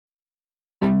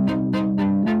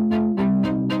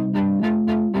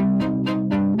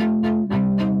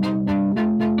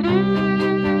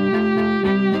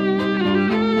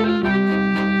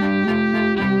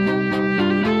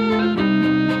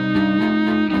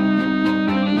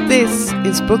This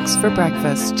is Books for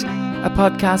Breakfast, a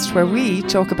podcast where we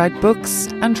talk about books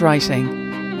and writing.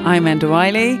 I'm Enda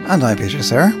Wiley. And I'm Peter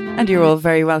Sir. And you're all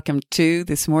very welcome to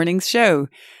this morning's show.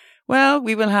 Well,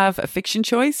 we will have a fiction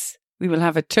choice. We will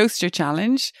have a toaster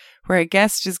challenge, where a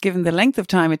guest is given the length of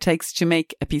time it takes to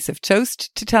make a piece of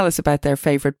toast to tell us about their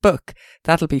favourite book.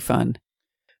 That'll be fun.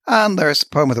 And there's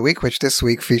Poem of the Week, which this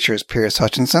week features Piers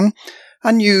Hutchinson,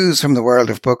 and news from the world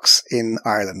of books in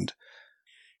Ireland.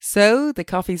 So, the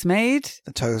coffee's made.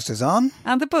 The toast is on.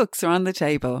 And the books are on the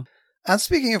table. And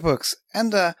speaking of books,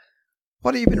 Enda,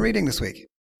 what have you been reading this week?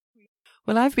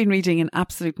 Well, I've been reading an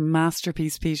absolute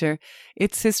masterpiece, Peter.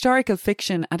 It's historical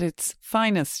fiction at its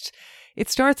finest.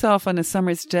 It starts off on a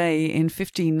summer's day in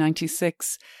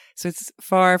 1596, so it's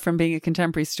far from being a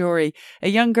contemporary story. A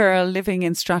young girl living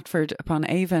in Stratford upon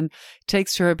Avon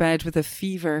takes to her bed with a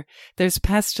fever. There's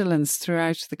pestilence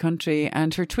throughout the country,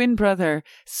 and her twin brother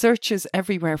searches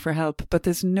everywhere for help, but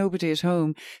there's nobody at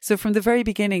home. So from the very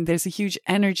beginning, there's a huge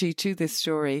energy to this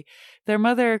story. Their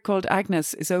mother, called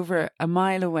Agnes, is over a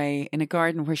mile away in a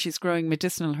garden where she's growing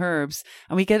medicinal herbs,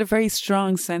 and we get a very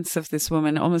strong sense of this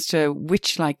woman, almost a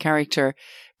witch-like character,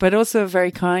 but also a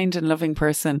very kind and loving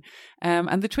person.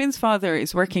 And the twins' father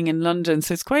is working in London,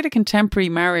 so it's quite a contemporary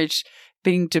marriage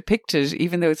being depicted,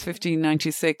 even though it's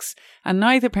 1596, and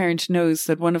neither parent knows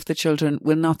that one of the children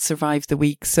will not survive the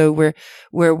week. So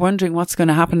we're wondering what's going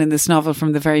to happen in this novel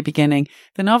from the very beginning.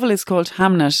 The novel is called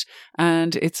Hamnet,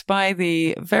 and it's by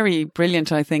the very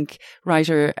brilliant, I think,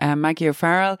 writer Maggie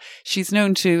O'Farrell. She's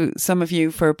known to some of you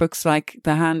for books like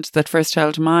The Hand That First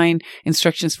Held Mine,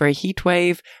 Instructions for a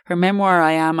Heatwave. Her memoir,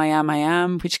 I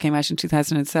Am, which came out in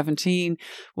 2017,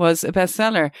 was a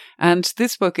bestseller. And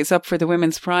this book is up for the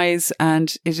Women's Prize,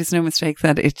 and it is no mistake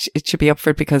that it should be up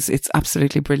for it because it's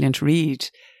absolutely brilliant read.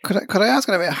 Could I ask,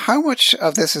 how much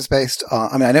of this is based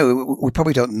on, I know we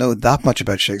probably don't know that much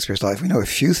about Shakespeare's life. We know a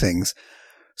few things.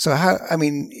 So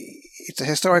it's a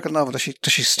historical novel. Does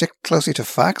she stick closely to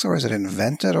facts, or is it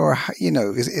invented, or,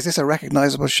 is this a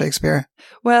recognizable Shakespeare?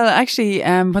 Well, actually,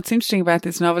 what's interesting about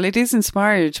this novel, it is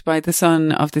inspired by the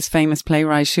son of this famous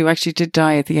playwright who actually did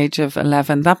die at the age of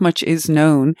 11. That much is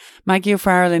known. Maggie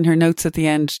O'Farrell, in her notes at the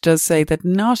end, does say that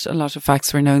not a lot of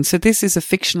facts were known. So this is a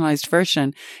fictionalized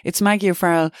version. It's Maggie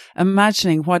O'Farrell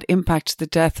imagining what impact the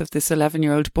death of this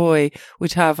 11-year-old boy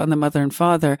would have on the mother and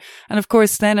father. And of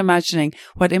course, then imagining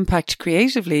what impact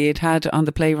creatively it had on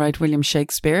the playwright William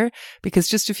Shakespeare, because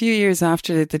just a few years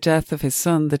after the death of his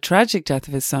son, the tragic death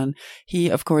of his son, he,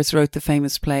 of course, wrote the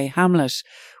famous play Hamlet,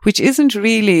 which isn't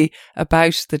really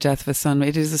about the death of his son.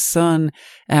 It is a son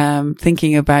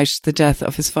thinking about the death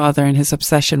of his father and his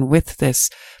obsession with this.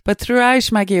 But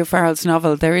throughout Maggie O'Farrell's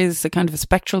novel, there is a kind of a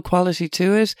spectral quality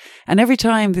to it. And every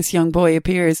time this young boy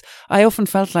appears, I often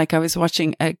felt like I was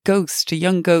watching a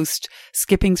young ghost,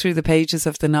 skipping through the pages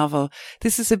of the novel.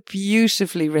 This is a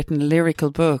beautifully written lyrical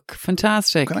book.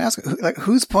 Fantastic. Can I ask,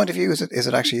 whose point of view is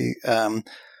it actually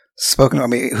spoken?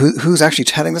 Who's actually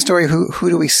telling the story? Who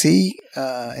do we see?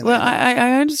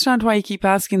 I understand why you keep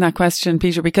asking that question,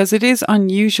 Peter, because it is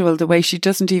unusual the way she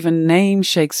doesn't even name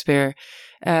Shakespeare.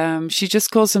 She just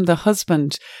calls him the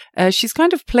husband. She's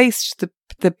kind of placed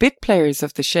the bit players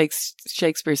of the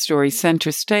Shakespeare story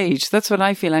centre stage. That's what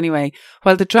I feel anyway,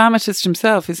 while the dramatist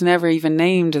himself is never even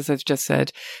named, as I've just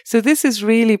said. So this is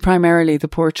really primarily the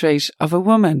portrait of a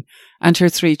woman and her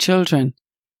 3 children.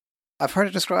 I've heard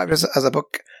it described as a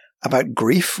book about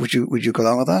grief. Would you go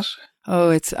along with that?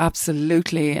 Oh, it's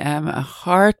absolutely a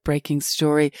heartbreaking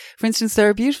story. For instance, there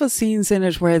are beautiful scenes in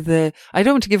it where I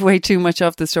don't want to give away too much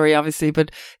of the story, obviously,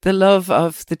 but the love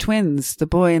of the twins, the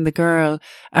boy and the girl.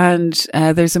 And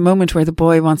there's a moment where the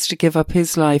boy wants to give up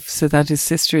his life so that his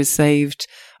sister is saved.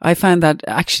 I found that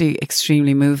actually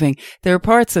extremely moving. There are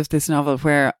parts of this novel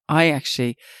where I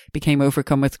actually became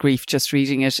overcome with grief just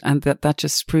reading it. And that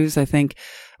just proves, I think,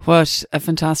 what a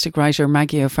fantastic writer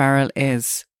Maggie O'Farrell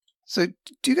is. So,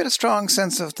 do you get a strong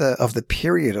sense of the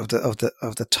period of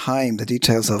the time, the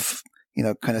details of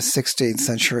kind of 16th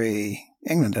century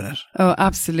England in it? Oh,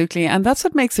 absolutely, and that's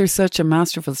what makes her such a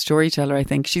masterful storyteller. I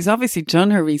think she's obviously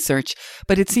done her research,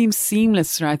 but it seems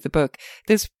seamless throughout the book.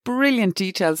 There's brilliant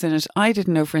details in it. I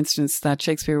didn't know, for instance, that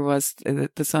Shakespeare was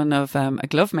the son of a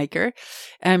glove maker.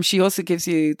 She also gives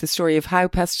you the story of how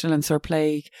pestilence or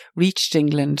plague reached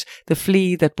England, the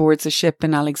flea that boards a ship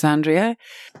in Alexandria.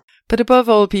 But above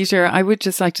all, Peter, I would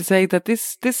just like to say that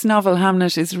this novel,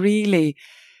 Hamnet, is really,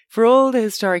 for all the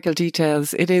historical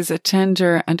details, it is a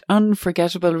tender and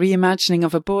unforgettable reimagining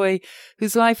of a boy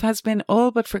whose life has been all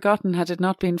but forgotten had it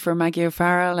not been for Maggie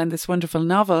O'Farrell and this wonderful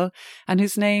novel, and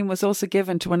whose name was also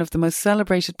given to one of the most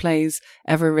celebrated plays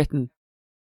ever written.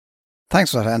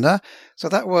 Thanks for that, Enda. So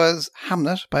that was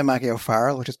Hamnet by Maggie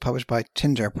O'Farrell, which is published by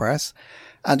Tinder Press.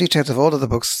 And details of all of the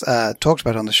books talked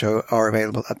about on the show are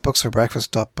available at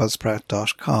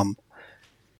booksforbreakfast.buzzsprout.com.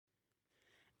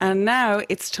 And now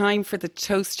it's time for the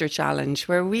Toaster Challenge,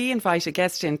 where we invite a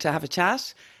guest in to have a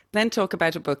chat, then talk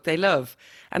about a book they love.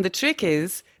 And the trick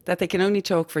is that they can only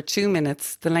talk for 2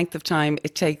 minutes, the length of time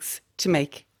it takes to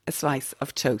make a slice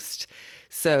of toast.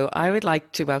 So I would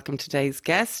like to welcome today's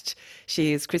guest.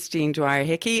 She is Christine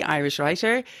Dwyer-Hickey, Irish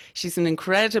writer. She's an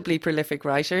incredibly prolific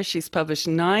writer. She's published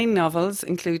 9 novels,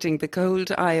 including The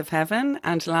Cold Eye of Heaven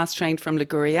and Last Train from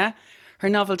Liguria. Her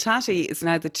novel Tatty is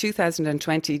now the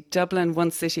 2020 Dublin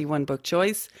One City One Book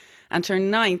Choice. And her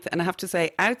 9th, and I have to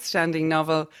say, outstanding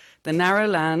novel, The Narrow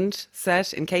Land,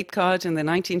 set in Cape Cod in the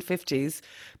 1950s,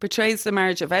 portrays the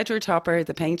marriage of Edward Hopper,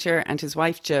 the painter, and his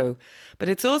wife Jo. But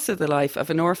it's also the life of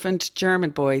an orphaned German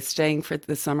boy staying for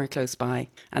the summer close by.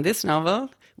 And this novel,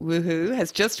 woohoo,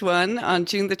 has just won on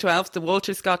June the 12th the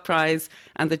Walter Scott Prize,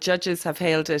 and the judges have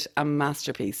hailed it a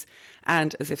masterpiece.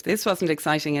 And as if this wasn't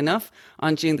exciting enough,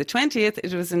 on June the 20th,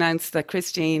 it was announced that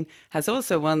Christine has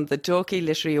also won the Dalkey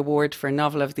Literary Award for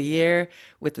Novel of the Year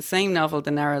with the same novel, The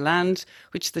Narrow Land,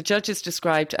 which the judges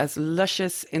described as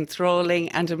luscious, enthralling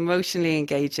and emotionally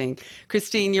engaging.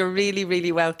 Christine, you're really,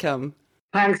 really welcome.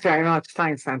 Thanks very much.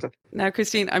 Thanks, Sandra. Now,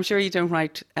 Christine, I'm sure you don't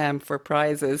write for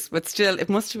prizes, but still, it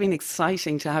must have been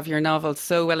exciting to have your novel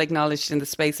so well acknowledged in the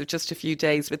space of just a few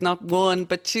days with not 1,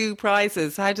 but 2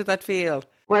 prizes. How did that feel?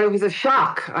 Well, it was a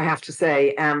shock, I have to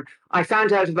say. I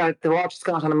found out about the Walter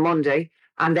Scott on a Monday,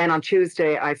 and then on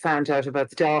Tuesday I found out about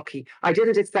the Dalkey. I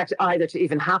didn't expect either to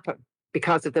even happen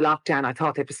because of the lockdown. I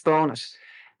thought they'd postpone it.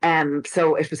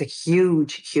 So it was a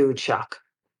huge, huge shock.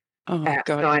 Oh,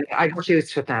 God. So I got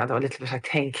used to it now, though, a little bit, I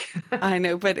think. I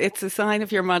know, but it's a sign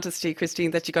of your modesty,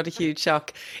 Christine, that you got a huge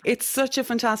shock. It's such a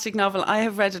fantastic novel. I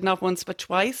have read it not once, but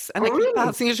twice, and I keep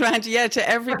passing it around, to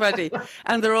everybody.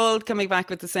 And they're all coming back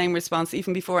with the same response,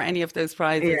 even before any of those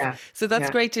prizes. Yeah, so that's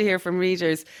great to hear from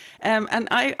readers. And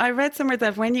I read somewhere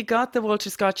that when you got the Walter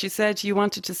Scott, you said you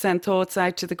wanted to send thoughts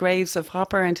out to the graves of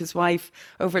Hopper and his wife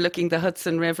overlooking the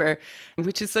Hudson River,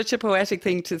 which is such a poetic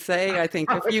thing to say, I think,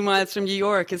 a few miles from New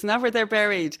York. Isn't that where they're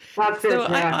buried? That's so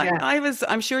it, yeah.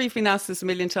 I'm sure you've been asked this a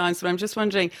million times, but I'm just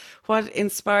wondering what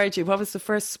inspired you? What was the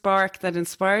first spark that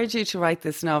inspired you to write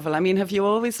this novel? I mean, have you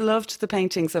always loved the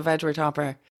paintings of Edward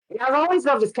Hopper? Yeah, I've always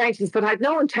loved his paintings, but I had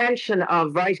no intention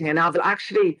of writing a novel.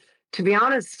 Actually, to be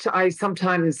honest, I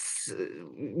sometimes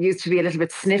used to be a little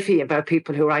bit sniffy about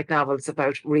people who write novels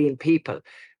about real people,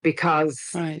 because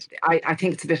I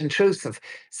think it's a bit intrusive.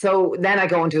 So then I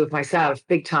go and do it myself,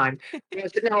 big time.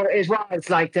 No, it was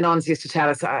like the nuns used to tell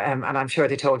us, and I'm sure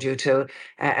they told you too,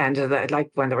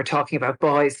 like when they were talking about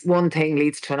boys, one thing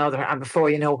leads to another, and before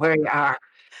you know where you are,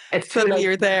 it's suddenly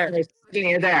you're there.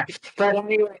 Suddenly you're there. But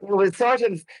anyway, it was sort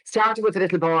of started with a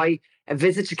little boy. A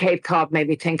visit to Cape Cod made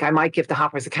me think I might give the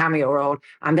Hoppers a cameo role,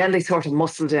 and then they sort of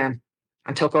muscled in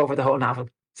and took over the whole novel.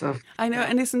 So I know,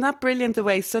 and isn't that brilliant the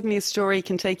way suddenly a story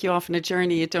can take you off on a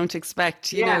journey you don't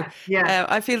expect? You know,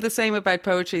 I feel the same about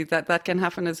poetry, that can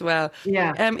happen as well.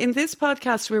 Yeah. In this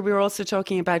podcast, where we were also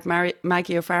talking about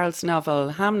Maggie O'Farrell's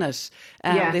novel Hamnet,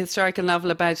 the historical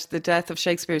novel about the death of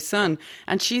Shakespeare's son,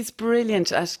 and she's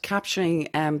brilliant at capturing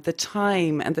the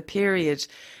time and the period.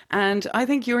 And I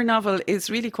think your novel is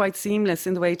really quite seamless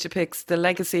in the way it depicts the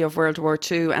legacy of World War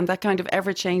II and that kind of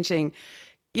ever-changing,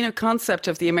 concept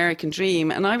of the American dream.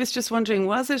 And I was just wondering,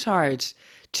 was it hard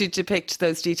to depict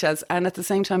those details and at the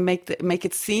same time make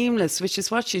it seamless, which is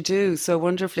what you do so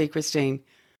wonderfully, Christine?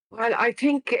 Well, I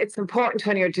think it's important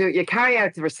when you carry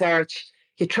out the research,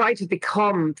 you try to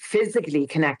become physically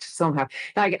connected somehow.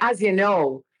 Like, as you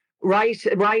know,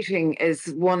 writing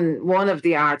is one of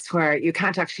the arts where you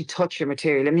can't actually touch your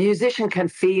material. A musician can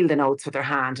feel the notes with their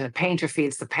hand, and a painter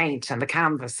feels the paint and the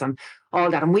canvas and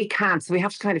all that, and we can't. So we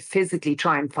have to kind of physically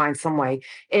try and find some way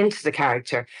into the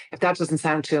character, if that doesn't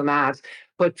sound too mad.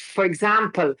 But for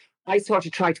example, I sort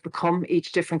of try to become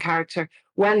each different character.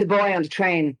 When the boy on the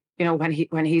train,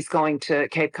 when he's going to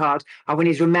Cape Cod, or when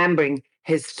he's remembering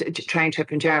his train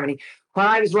trip in Germany, when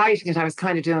I was writing it, I was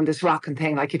kind of doing this rocking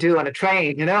thing like you do on a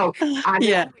train, and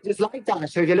just like that.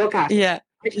 So if you look at it,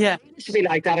 it used to be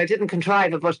like that. I didn't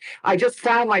contrive it, but I just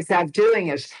found myself doing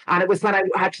it. And it was when I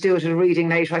had to do it in reading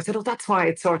later, I said, oh, that's why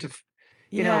it's sort of,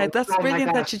 Yeah, that's something like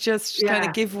brilliant that. that you just kind of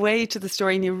Yeah, give way to the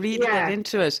story and you really get yeah,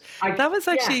 into it. I, That was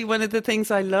yeah, actually one of the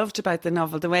things I loved about the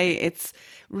novel, the way it's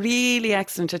really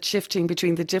excellent at shifting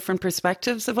between the different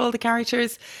perspectives of all the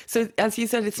characters. So, as you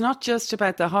said, it's not just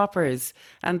about the Hoppers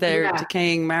and their yeah,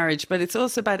 decaying marriage, but it's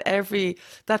also about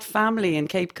that family in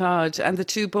Cape Cod and the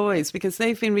two boys, because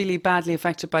they've been really badly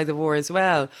affected by the war as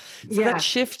well. So that yeah.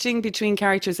 shifting between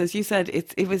characters, as you said,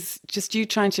 it was just you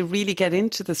trying to really get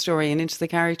into the story and into the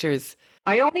characters.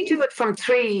 I only do it from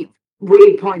three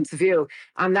real points of view,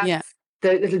 and Yeah. that's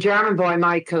the little German boy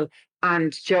Michael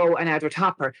and Joe and Edward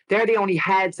Hopper. They're the only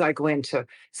heads I go into,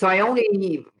 so I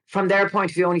only, from their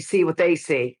point of view, only see what they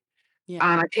see,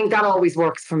 Yeah. and I think that always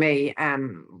works for me.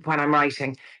 When I'm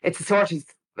writing, it's a sort of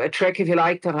a trick, if you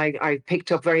like, that I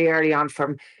picked up very early on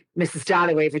from Mrs.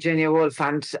 Dalloway, Virginia Woolf,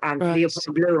 and Right.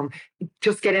 Leopold Bloom.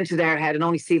 Just get into their head and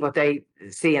only see what they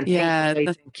see and think what Yeah, they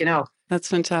think. that's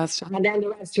fantastic. And then the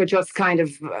rest are just kind of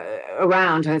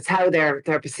around, and it's how they're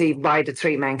perceived by the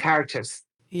three main characters.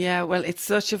 Yeah, well, it's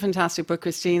such a fantastic book,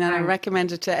 Christine, and I Thanks.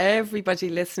 recommend it to everybody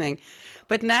listening.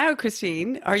 But now,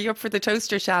 Christine, are you up for the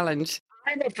toaster challenge?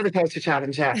 I'm up for the poster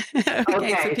challenge. Yeah.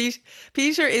 Okay, so Okay.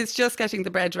 Peter is just getting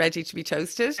the bread ready to be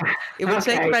toasted. It will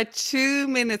take Okay. about 2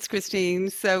 minutes, Christine,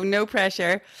 so no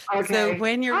pressure. So Okay.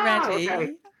 when you're Oh, okay.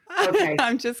 ready, Okay.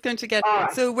 I'm just going to get. All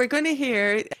right. So we're going to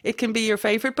hear. It can be your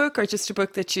favorite book or just a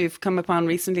book that you've come upon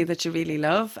recently that you really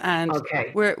love, and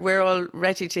Okay. we're all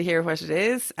ready to hear what it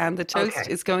is. And the toast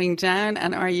Okay. is going down.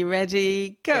 And are you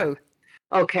ready? Yeah. Go.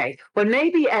 Okay. Well,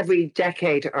 maybe every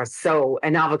decade or so, a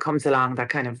novel comes along that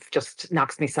kind of just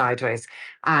knocks me sideways.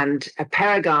 And A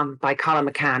Paragon by Colin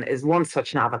McCann is one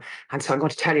such novel. And so I'm going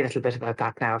to tell you a little bit about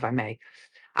that now, if I may.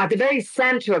 At the very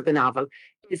center of the novel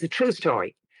is a true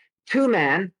story. Two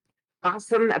men,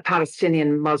 Bassem, a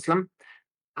Palestinian Muslim,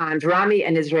 and Rami,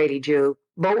 an Israeli Jew,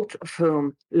 both of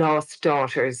whom lost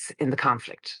daughters in the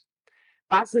conflict.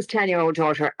 Bassem's 10-year-old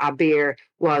daughter, Abir,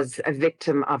 was a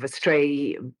victim of a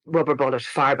stray rubber bullet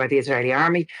fired by the Israeli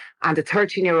army, and the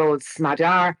 13-year-old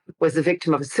Smadar was the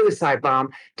victim of a suicide bomb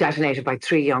detonated by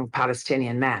three young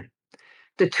Palestinian men.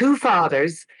 The two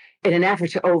fathers, in an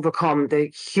effort to overcome the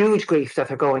huge grief that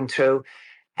they're going through,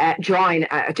 join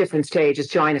at different stages,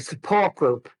 join a support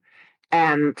group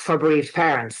for bereaved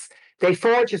parents. They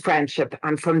forge a friendship,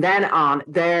 and from then on,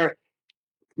 their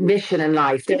mission in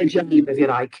life, their job, if you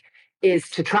like, is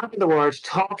to travel the world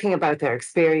talking about their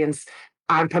experience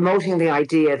and promoting the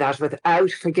idea that without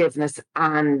forgiveness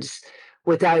and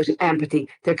without empathy,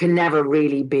 there can never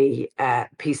really be a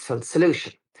peaceful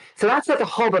solution. So that's at the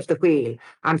hub of the wheel.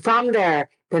 And from there,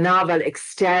 the novel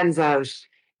extends out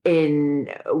in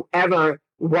ever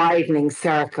widening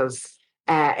circles.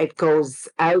 It goes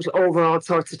out over all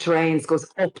sorts of terrains, goes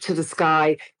up to the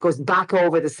sky, goes back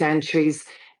over the centuries.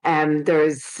 It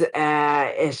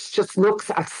just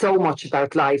looks at so much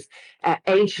about life,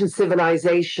 ancient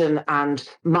civilization and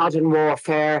modern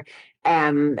warfare.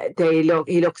 He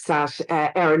looks at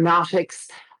aeronautics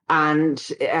and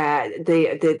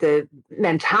the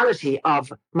mentality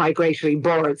of migratory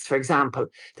birds, for example.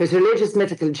 There's religious,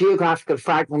 mythical, geographical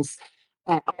fragments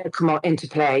all come into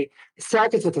play.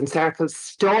 Circles within circles,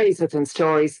 stories within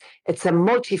stories. It's a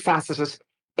multifaceted,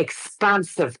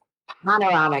 expansive,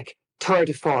 panoramic tour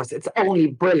de force. It's only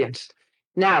brilliant.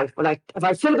 Now, if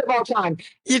I still a bit more time,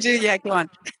 You do, yeah. Go on.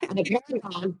 and a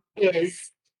pentagon is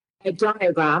a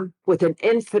diagram with an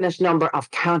infinite number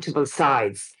of countable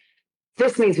sides.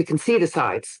 This means we can see the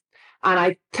sides. And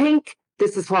I think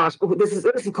this is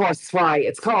of course, is why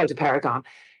it's called a paragon,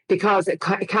 because it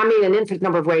can mean an infinite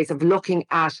number of ways of looking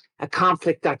at a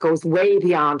conflict that goes way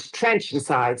beyond trenching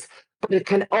sides, but it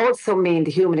can also mean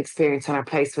the human experience and our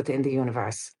place within the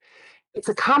universe. It's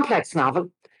a complex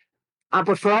novel,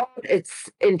 but for all its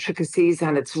intricacies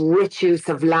and its rich use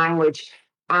of language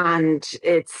and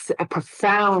its a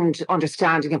profound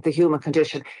understanding of the human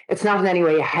condition, it's not in any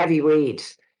way a heavy read.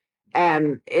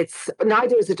 It's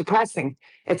neither is it depressing.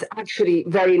 It's actually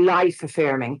very life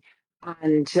affirming,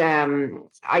 and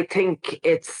I think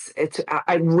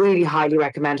I really highly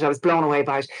recommend it. I was blown away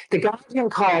by it. The Guardian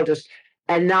called it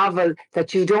a novel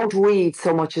that you don't read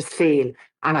so much as feel,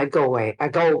 and I go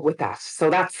with that. So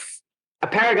that's A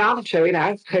Paragon, shall we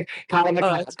now? Colin Oh,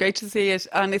 McCann. it's great to see it.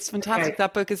 And it's fantastic Okay.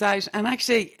 that book is out. And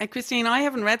actually, Christine, I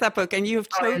haven't read that book and you have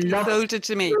I totally love sold it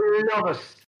to me. love it.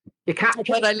 I What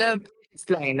can't I love,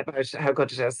 explain about how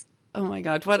good it is. oh my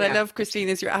God, what I Yeah. love, Christine,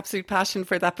 is your absolute passion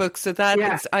for that book. So that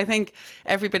Yeah. is, I think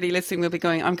everybody listening will be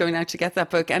going, I'm going out to get that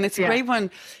book. And it's a Yeah. great one.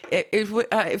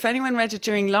 If anyone read it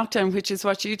during lockdown, which is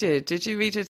what you did you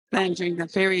read it then during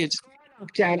that period?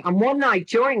 Lockdown. And one night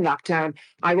during lockdown,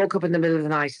 I woke up in the middle of the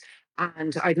night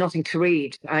and I had nothing to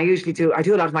read. And I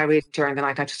do a lot of my reading during the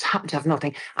night. I just happened to have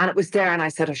nothing. And it was there, and I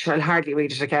said, oh, sure, I'll hardly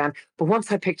read it again. But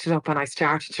once I picked it up and I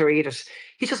started to read it,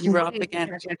 You were up really again.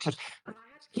 get into it. And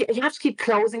you have to keep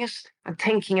closing it and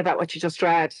thinking about what you just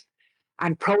read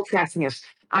and processing it.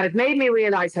 And it made me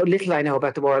realize how little I know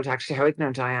about the world, actually, how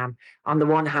ignorant I am on the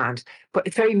one hand. But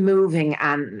it's very moving,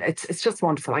 and it's just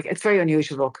wonderful. Like, it's a very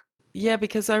unusual book. Yeah,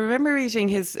 because I remember reading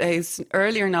his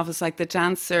earlier novels like The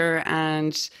Dancer,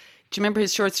 and do you remember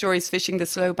his short stories, Fishing the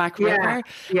Slowback River?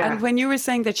 Yeah. And when you were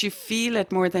saying that you feel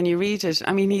it more than you read it,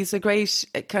 I mean, he's a great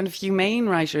kind of humane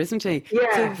writer, isn't he?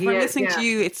 Yeah, So from listening to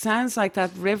you, it sounds like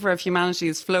that river of humanity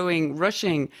is flowing,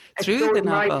 rushing through the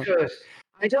novel. Right through it.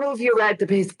 I don't know if you read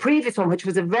his previous one, which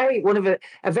was a very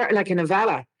like a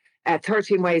novella,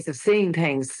 13 Ways of Seeing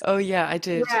Things. Oh yeah, I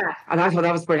did. Yeah, and I thought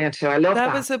that was brilliant too. I love that.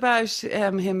 That was about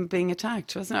him being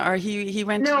attacked, wasn't it? Or he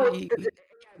went. No, it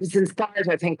was inspired,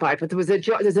 I think, by it. But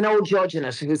there's an old judge in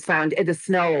it who's found in the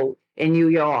snow in New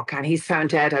York, and he's found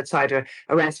dead outside a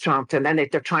restaurant, and then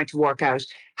they're trying to work out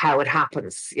how it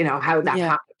happens. You know how that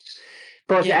happened.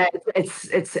 But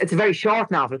it's a very short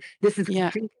novel. This is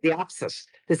completely the opposite.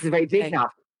 This is a very big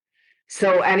novel.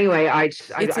 So anyway,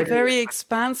 it's a very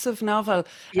expansive novel.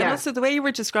 Yeah. And also the way you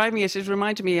were describing it, it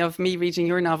reminded me of me reading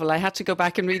your novel. I had to go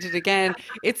back and read it again.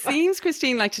 It seems,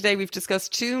 Christine, like today we've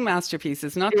discussed two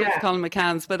masterpieces, not just Colin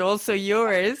McCann's, but also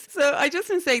yours. So I just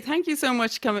want to say thank you so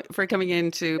much for coming in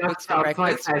to Books for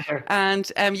Breakfast. And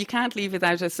you can't leave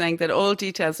without us saying that all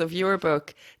details of your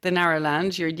book, The Narrow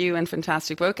Land, your new and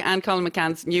fantastic book, and Colin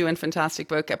McCann's new and fantastic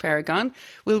book, A Paragon,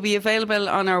 will be available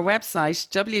on our website,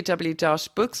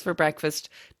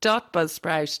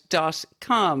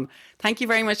 www.booksforBreakfast.buzzsprout.com. Thank you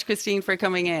very much, Christine, for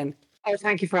coming in. Oh,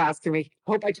 thank you for asking me.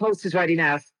 Hope my toast is ready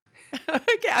now.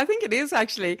 Okay, I think it is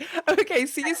actually. Okay,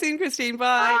 see you soon, Christine.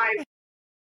 Bye. Bye.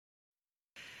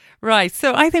 Right,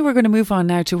 so I think we're going to move on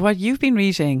now to what you've been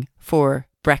reading for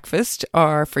breakfast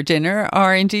or for dinner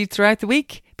or indeed throughout the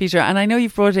week, Peter. And I know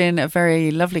you've brought in a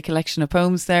very lovely collection of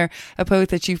poems there, a poet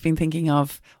that you've been thinking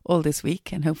of all this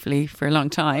week and hopefully for a long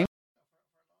time.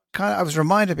 I was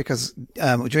reminded because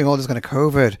during all this kind of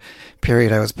COVID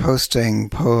period, I was posting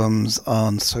poems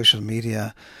on social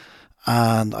media,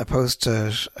 and I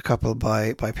posted a couple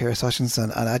by Piers Hutchinson,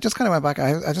 and I just kind of went back.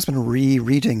 I've just been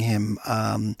rereading him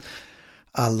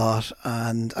a lot,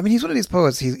 and I mean, he's one of these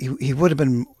poets. He would have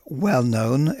been well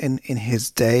known in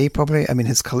his day, probably. I mean,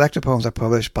 his collected poems are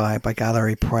published by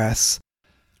Gallery Press.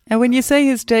 And when you say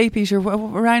his day, Peter,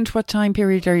 around what time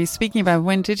period are you speaking about?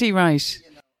 When did he write?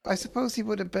 I suppose he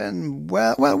would have been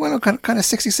well, kind of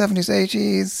 60s, 70s,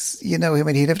 80s. You know, I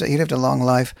mean, he lived a long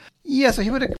life. Yeah, so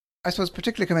he would have, I suppose,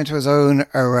 particularly come into his own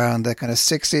around the kind of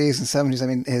 60s and 70s. I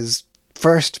mean, his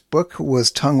first book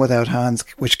was Tongue Without Hands,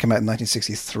 which came out in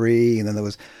 1963, and then there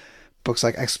was books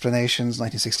like Explanations,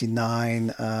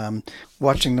 1969,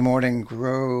 Watching the Morning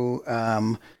Grow,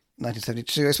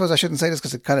 1972. I suppose I shouldn't say this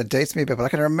because it kind of dates me a bit, but I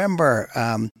can remember.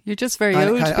 You're just very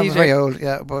old, Peter. I'm very old,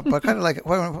 yeah. But kind of like,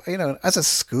 well, you know, as a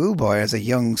schoolboy, as a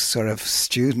young sort of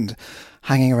student,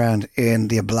 hanging around in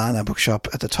the Ablana bookshop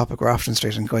at the top of Grafton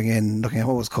Street and going in, looking at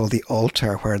what was called the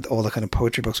altar, where all the kind of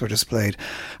poetry books were displayed,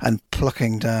 and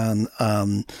plucking down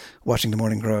Watching the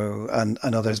Morning Grow and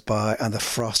others by And the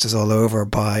Frost is All Over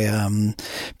by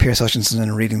Piers Hutchinson,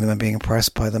 and reading them and being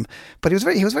impressed by them. But he was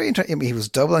very he was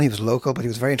Dublin, he was local, but he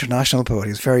was a very international poet.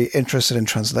 He was very interested in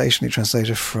translation. He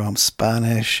translated from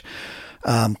Spanish,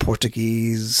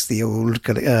 Portuguese, the old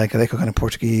Galaico kind of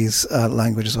Portuguese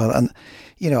language as well, and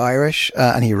you know, Irish,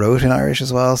 and he wrote in Irish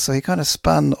as well. So he kind of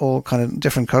spanned all kind of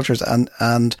different cultures,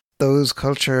 and those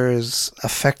cultures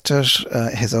affected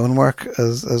his own work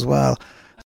as well.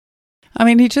 I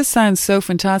mean, he just sounds so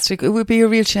fantastic. It would be a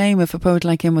real shame if a poet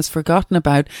like him was forgotten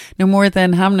about, no more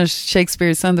than Hamlet,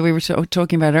 Shakespeare's son that we were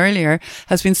talking about earlier,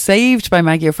 has been saved by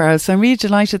Maggie O'Farrell. So I'm really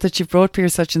delighted that you've brought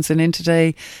Piers Hutchinson in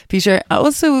today, Peter.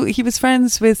 Also, he was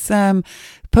friends with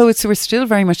poets who were still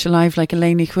very much alive, like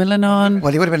Elaine Quillinan.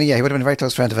 Well, he would have been a very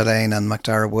close friend of Elaine and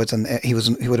MacDara Woods, and he would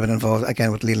have been involved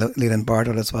again with Leland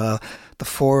Bardwell as well. The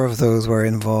four of those were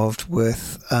involved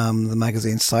with the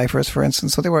magazine Cyphers, for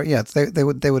instance. So they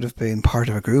would have been part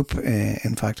of a group,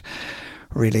 in fact.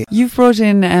 Really, you've brought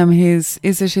in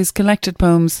his collected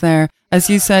poems there, as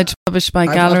you said, published by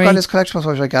Gallery. I've got his collection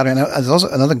published by Gallery, and there's also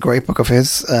another great book of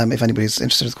his. If anybody's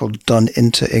interested, it's called Done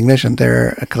into English, and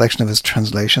they're a collection of his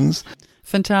translations.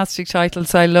 Fantastic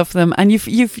titles, I love them. And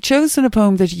you've chosen a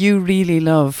poem that you really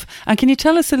love. And can you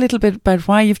tell us a little bit about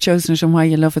why you've chosen it and why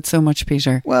you love it so much,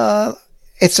 Peter? Well,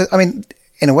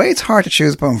 in a way, it's hard to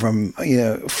choose a poem from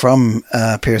Peter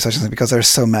Hutchinson because there's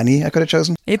so many I could have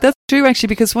chosen. That's true, actually,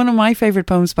 because one of my favourite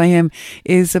poems by him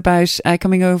is about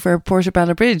coming over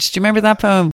Portobello Bridge. Do you remember that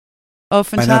poem? Oh,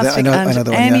 fantastic. I know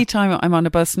the one, anytime I'm on a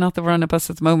bus, not that we're on a bus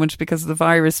at the moment because of the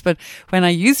virus, but when I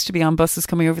used to be on buses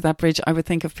coming over that bridge, I would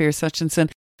think of Pierce Hutchinson.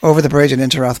 Over the bridge in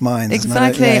Interath Mines.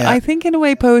 Exactly. Yeah. I think in a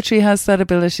way poetry has that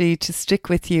ability to stick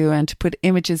with you and to put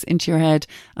images into your head.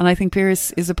 And I think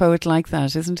Pierce is a poet like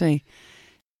that, isn't he?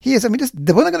 He is. I mean,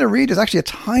 the one I'm going to read is actually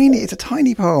it's a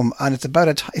tiny poem, and it's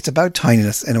about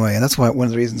tininess in a way, and that's why one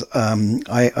of the reasons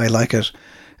I like it.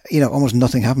 Almost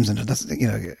nothing happens in it. That's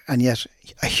and yet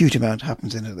a huge amount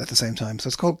happens in it at the same time. So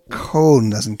it's called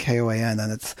Koan, as in Koan,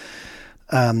 and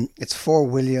it's for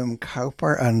William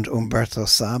Cowper and Umberto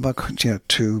Saba,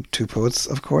 two poets,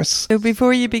 of course. So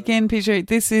before you begin, Peter,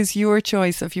 this is your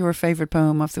choice of your favourite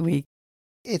poem of the week.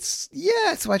 It's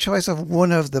my choice of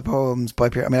one of the poems by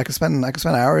Pierre. I mean, I could spend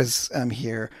hours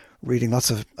here reading lots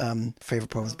of favourite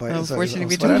poems by. Unfortunately,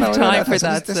 we don't have time for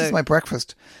that. This is my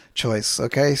breakfast choice.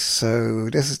 Okay,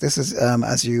 so this is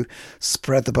as you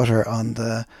spread the butter on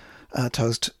the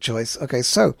toast choice. Okay,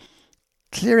 so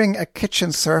clearing a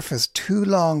kitchen surface too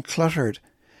long cluttered,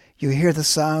 you hear the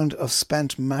sound of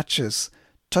spent matches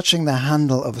touching the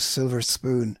handle of a silver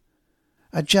spoon.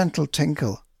 A gentle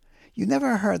tinkle. You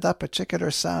never heard that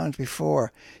particular sound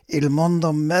before. Il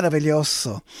mondo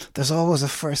meraviglioso. There's always a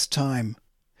first time.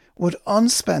 Would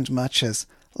unspent matches,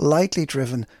 lightly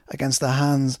driven against the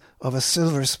hands of a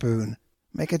silver spoon,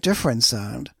 make a different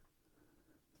sound?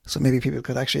 So maybe people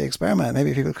could actually experiment.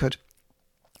 Maybe people could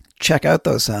check out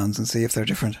those sounds and see if they're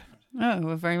different. Oh,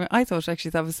 well, very much. I thought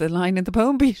actually that was the line in the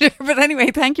poem, Peter. But anyway,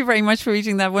 thank you very much for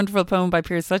reading that wonderful poem by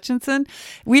Pierce Hutchinson.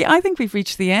 I think we've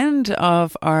reached the end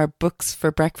of our Books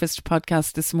for Breakfast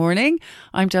podcast this morning.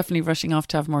 I'm definitely rushing off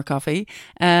to have more coffee.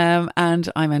 And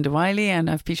I'm Enda Wiley, and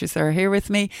I have Peter Sirr here with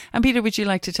me. And Peter, would you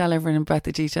like to tell everyone about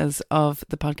the details of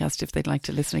the podcast if they'd like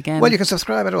to listen again? Well, you can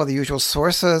subscribe at all the usual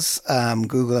sources,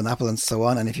 Google and Apple and so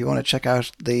on. And if you want to check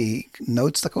out the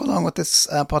notes that go along with this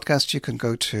podcast, you can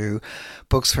go to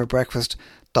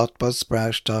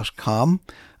booksforbreakfast.buzzsprout.com.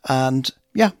 And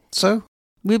so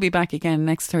we'll be back again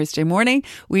next Thursday morning.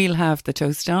 We'll have the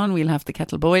toast on, we'll have the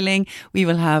kettle boiling, we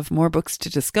will have more books to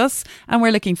discuss, and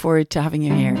we're looking forward to having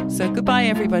you here. So goodbye,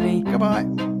 everybody.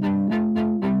 Goodbye.